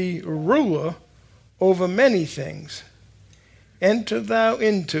make thee ruler over many things. Enter thou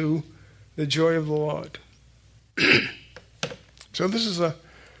into the joy of the Lord. So this is a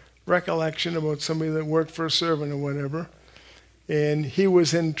recollection about somebody that worked for a servant or whatever. And he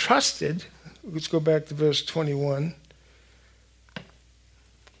was entrusted. Let's go back to verse 21.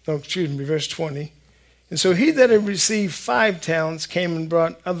 No, excuse me, verse 20. And so he that had received 5 talents came and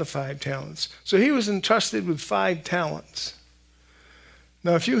brought other 5 talents. So he was entrusted with 5 talents.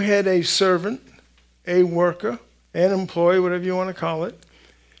 Now, if you had a servant, a worker, an employee, whatever you want to call it,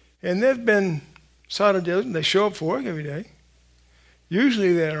 and they've been sort of diligent, they show up for work every day.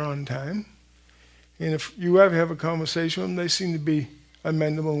 Usually they're on time. And if you ever have a conversation with them, they seem to be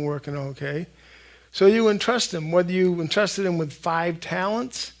amendable and working okay. So you entrust them. Whether you entrusted them with 5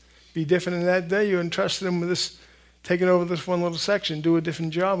 talents, be different in that day, you entrusted them with this, taking over this one little section, do a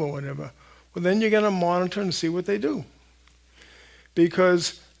different job or whatever. Well, then you're going to monitor and see what they do.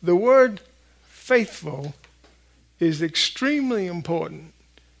 Because the word faithful is extremely important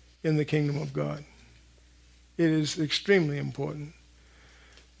in the kingdom of God. It is extremely important.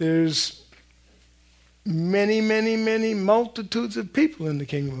 There's many, many, many multitudes of people in the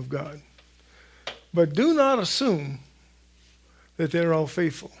kingdom of God. But do not assume that they're all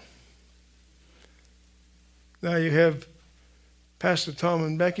faithful. Now you have Pastor Tom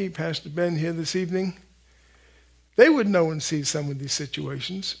and Becky, Pastor Ben here this evening. They would know and see some of these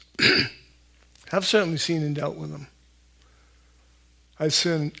situations. I've certainly seen and dealt with them. I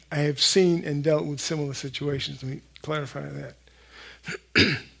have seen and dealt with similar situations. Let me clarify that.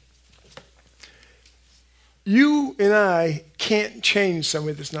 You and I can't change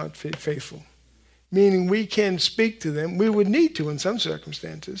somebody that's not faithful. Meaning we can speak to them. We would need to in some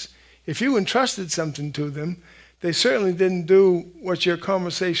circumstances. If you entrusted something to them, they certainly didn't do what your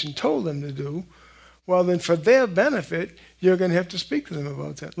conversation told them to do. Well, then for their benefit, you're going to have to speak to them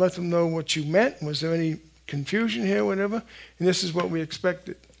about that. Let them know what you meant. Was there any confusion here, whatever? And this is what we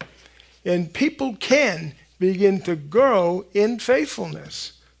expected. And people can begin to grow in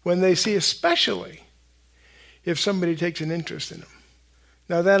faithfulness when they see, especially if somebody takes an interest in them.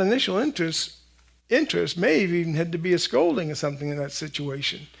 Now, that initial interest may have even had to be a scolding or something in that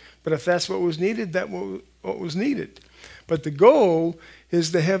situation. But if that's what was needed, that was what was needed. But the goal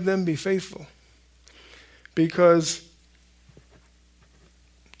is to have them be faithful. Because,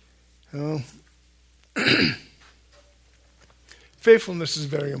 faithfulness is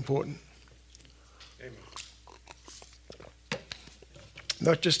very important. Amen.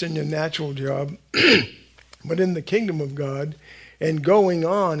 Not just in your natural job, but in the kingdom of God, and going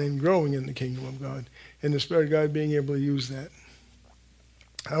on and growing in the kingdom of God, and the Spirit of God being able to use that.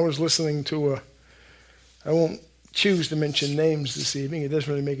 I was listening to I won't choose to mention names this evening. It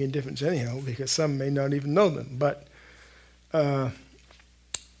doesn't really make any difference anyhow, because some may not even know them. But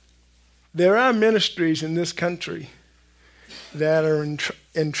there are ministries in this country that are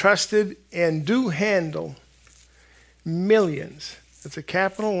entrusted and do handle millions. It's a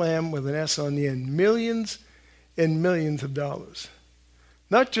capital M with an S on the end. Millions and millions of dollars.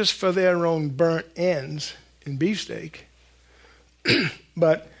 Not just for their own burnt ends in beefsteak,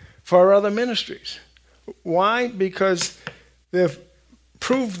 but for other ministries. Why? Because they've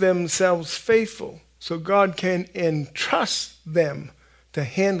proved themselves faithful, so God can entrust them to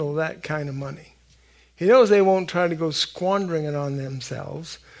handle that kind of money. He knows they won't try to go squandering it on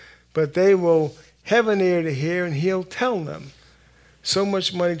themselves, but they will have an ear to hear, and he'll tell them so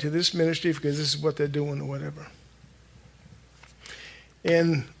much money to this ministry because this is what they're doing or whatever.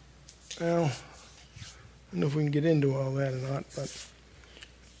 And, well, I don't know if we can get into all that or not, but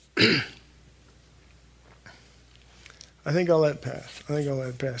I think I'll let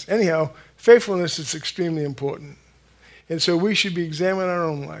pass. Anyhow, faithfulness is extremely important. And so we should be examining our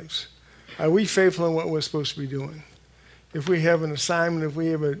own lives. Are we faithful in what we're supposed to be doing? If we have an assignment, if we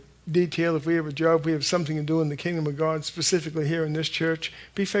have a detail, if we have a job, if we have something to do in the kingdom of God, specifically here in this church,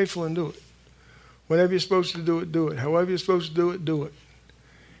 be faithful and do it. Whenever you're supposed to do it, do it. However you're supposed to do it, do it.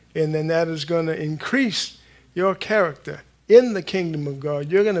 And then that is going to increase your character in the kingdom of God.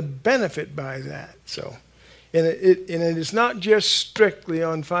 You're going to benefit by that. So, and it is not just strictly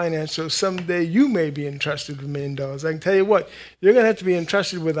on finance. So someday you may be entrusted with $1 million. I can tell you what, you're going to have to be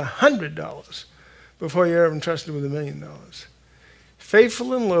entrusted with $100 before you're ever entrusted with $1 million.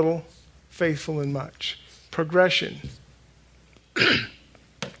 Faithful in little, faithful in much. Progression.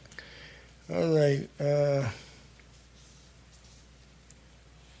 All right.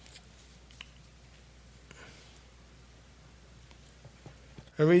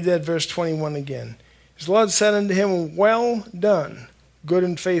 I read that verse 21 again. His Lord said unto him, Well done, good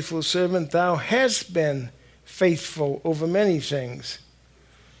and faithful servant. Thou hast been faithful over many things.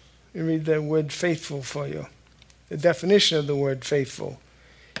 Let me read that word faithful for you. The definition of the word faithful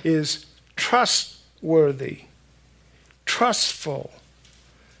is trustworthy, trustful,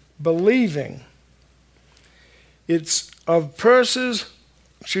 believing. It's of persons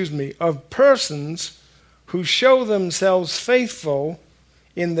who show themselves faithful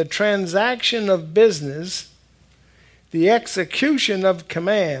in the transaction of business, the execution of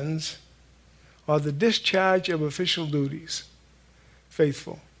commands, or the discharge of official duties.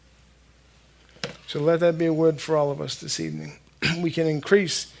 Faithful. So let that be a word for all of us this evening. We can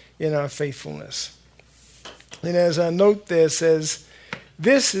increase in our faithfulness. And as our note there says,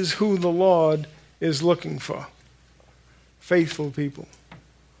 this is who the Lord is looking for. Faithful people.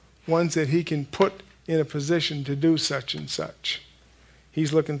 Ones that he can put in a position to do such and such.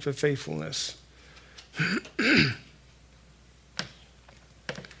 He's looking for faithfulness.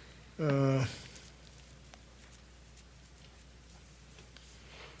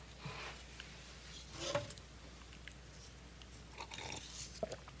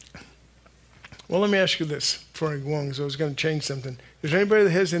 Well, let me ask you this before I go on, because I was going to change something. Is there anybody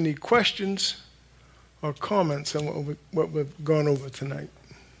that has any questions or comments on what we've gone over tonight?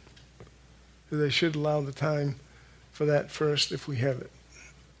 They should allow the time for that first if we have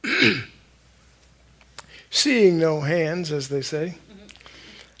it. Seeing no hands, as they say,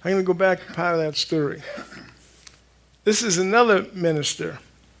 I'm going to go back to part of that story. This is another minister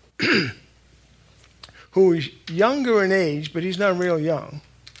who is younger in age, but he's not real young.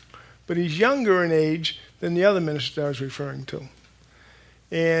 But he's younger in age than the other minister I was referring to.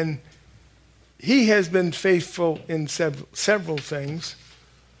 And he has been faithful in several things,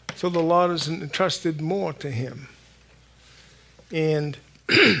 so the Lord has entrusted more to him. And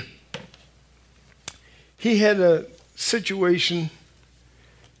he had a situation,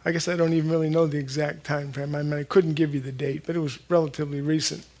 I guess I don't even really know the exact time frame. I mean, I couldn't give you the date, but it was relatively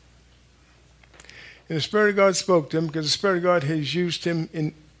recent. And the Spirit of God spoke to him, because the Spirit of God has used him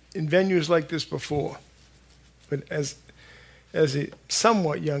in venues like this before, but as a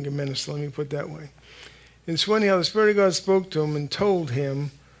somewhat younger minister, let me put it that way. And so anyhow, the Spirit of God spoke to him and told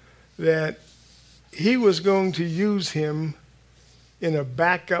him that he was going to use him in a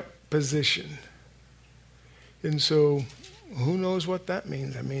backup position. And so who knows what that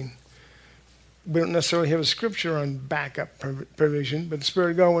means? I mean, we don't necessarily have a scripture on backup provision, but the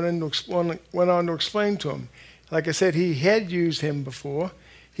Spirit of God went on to explain to him. Like I said, he had used him before.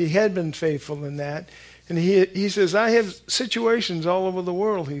 He had been faithful in that. And he says, I have situations all over the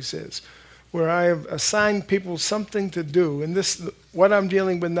world, he says, where I have assigned people something to do. And this, what I'm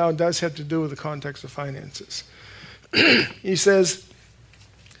dealing with now does have to do with the context of finances. He says,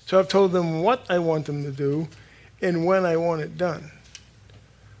 so I've told them what I want them to do and when I want it done.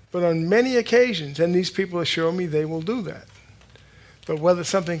 But on many occasions, and these people assure me they will do that. But whether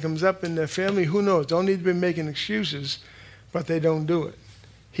something comes up in their family, who knows? Don't need to be making excuses, but they don't do it.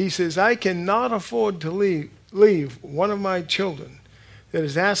 He says, I cannot afford to leave one of my children that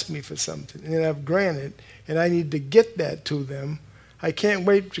has asked me for something, and I've granted, and I need to get that to them. I can't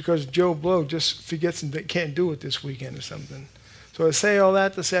wait because Joe Blow just forgets and can't do it this weekend or something. So I say all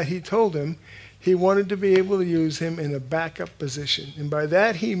that to say he told him he wanted to be able to use him in a backup position. And by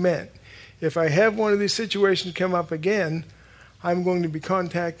that he meant, if I have one of these situations come up again, I'm going to be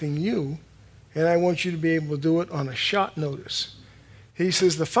contacting you, and I want you to be able to do it on a short notice. He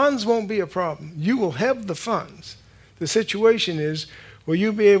says, the funds won't be a problem. You will have the funds. The situation is, will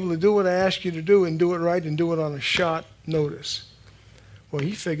you be able to do what I ask you to do and do it right and do it on a short notice? Well,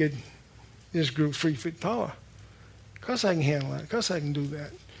 he figured this grew 3 feet taller. Of course I can handle that. Of course I can do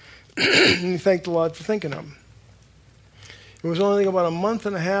that. And he thanked the Lord for thinking of him. It was only about a month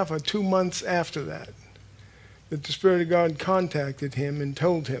and a half or 2 months after that that the Spirit of God contacted him and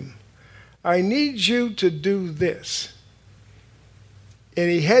told him, I need you to do this. And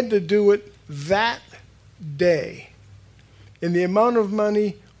he had to do it that day. And the amount of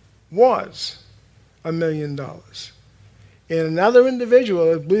money was $1 million. And another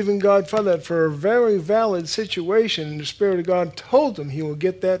individual is believing God for that for a very valid situation, and the Spirit of God told him he will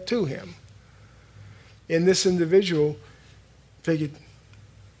get that to him. And this individual figured,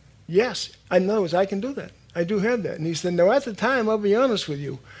 yes, in other words, I can do that. I do have that. And he said, now at the time, I'll be honest with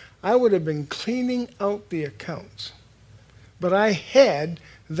you, I would have been cleaning out the accounts. But I had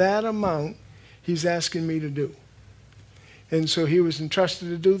that amount he's asking me to do. And so he was entrusted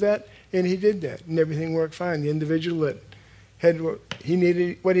to do that, and he did that. And everything worked fine. The individual that had what he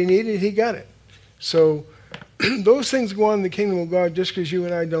needed, he got it. So those things go on in the kingdom of God just because you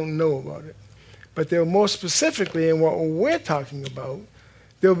and I don't know about it. But they'll more specifically, in what we're talking about,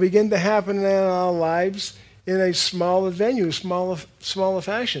 they'll begin to happen in our lives in a smaller venue, smaller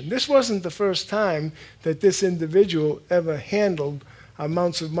fashion. This wasn't the first time that this individual ever handled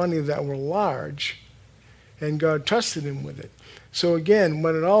amounts of money that were large, and God trusted him with it. So again,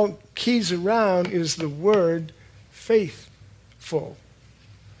 what it all keys around is the word faithful.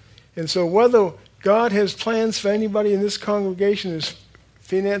 And so whether God has plans for anybody in this congregation as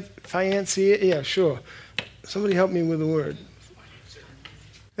financier, yeah, sure. Somebody help me with the word.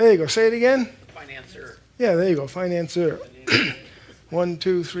 There you go. Say it again. Financier. Yeah, there you go. Financier. 1,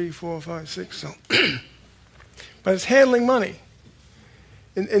 2, 3, 4, 5, 6. So, but it's handling money.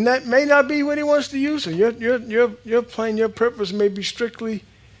 And that may not be what he wants to use. Your plan, your purpose may be strictly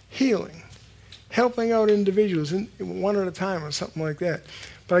healing, helping out individuals one at a time or something like that.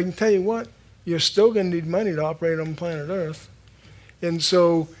 But I can tell you what, you're still going to need money to operate on planet Earth. And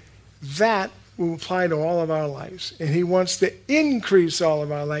so that will apply to all of our lives. And he wants to increase all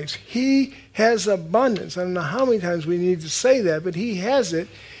of our lives. He has abundance. I don't know how many times we need to say that, but he has it.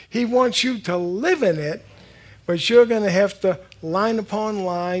 He wants you to live in it, but you're going to have to line upon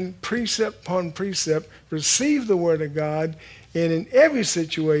line, precept upon precept, receive the word of God, and in every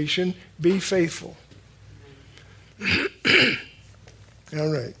situation, be faithful.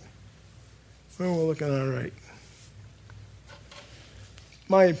 All right. Well, we're looking all right.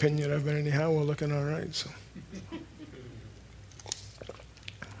 My opinion of it anyhow, we're looking all right. So,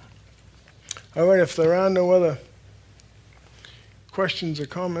 all right, if there are no other questions or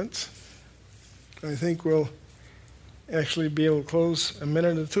comments, I think we'll actually be able to close a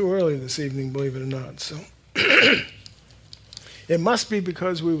minute or two early this evening, believe it or not. So it must be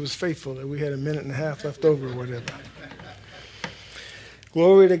because we was faithful that we had a minute and a half left over or whatever.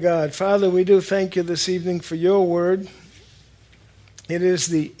 Glory to God. Father, we do thank you this evening for your word. It is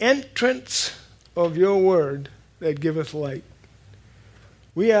the entrance of your word that giveth light.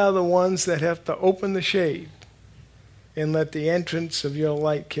 We are the ones that have to open the shade and let the entrance of your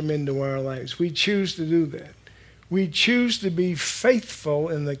light come into our lives. We choose to do that. We choose to be faithful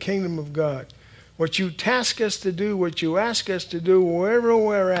in the kingdom of God. What you task us to do, what you ask us to do, wherever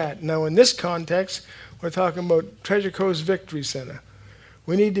we're at. Now, in this context, we're talking about Treasure Coast Victory Center.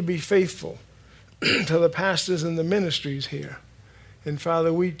 We need to be faithful to the pastors and the ministries here. And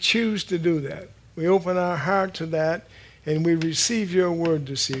Father, we choose to do that. We open our heart to that, and we receive your word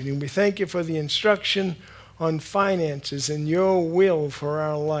this evening. We thank you for the instruction on finances and your will for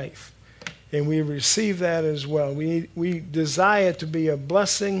our life. And we receive that as well. We desire to be a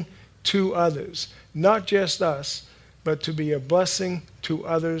blessing to others, not just us, but to be a blessing to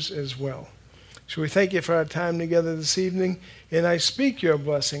others as well. So we thank you for our time together this evening. And I speak your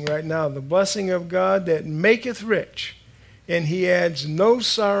blessing right now, the blessing of God that maketh rich, and he adds no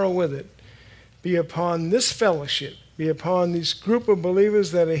sorrow with it, be upon this fellowship, be upon this group of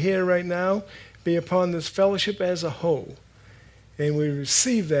believers that are here right now, be upon this fellowship as a whole. And we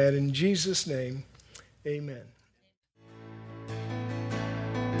receive that in Jesus' name. Amen.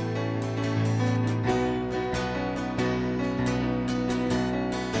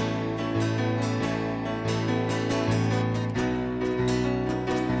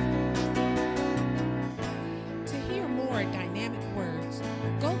 To hear more dynamic words,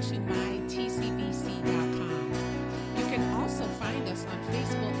 go to mytcvc.com. You can also find us on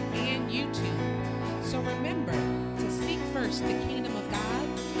Facebook and YouTube. So remember to seek first the kingdom of God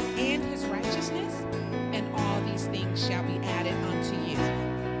and his righteousness, and all these things shall be added unto you.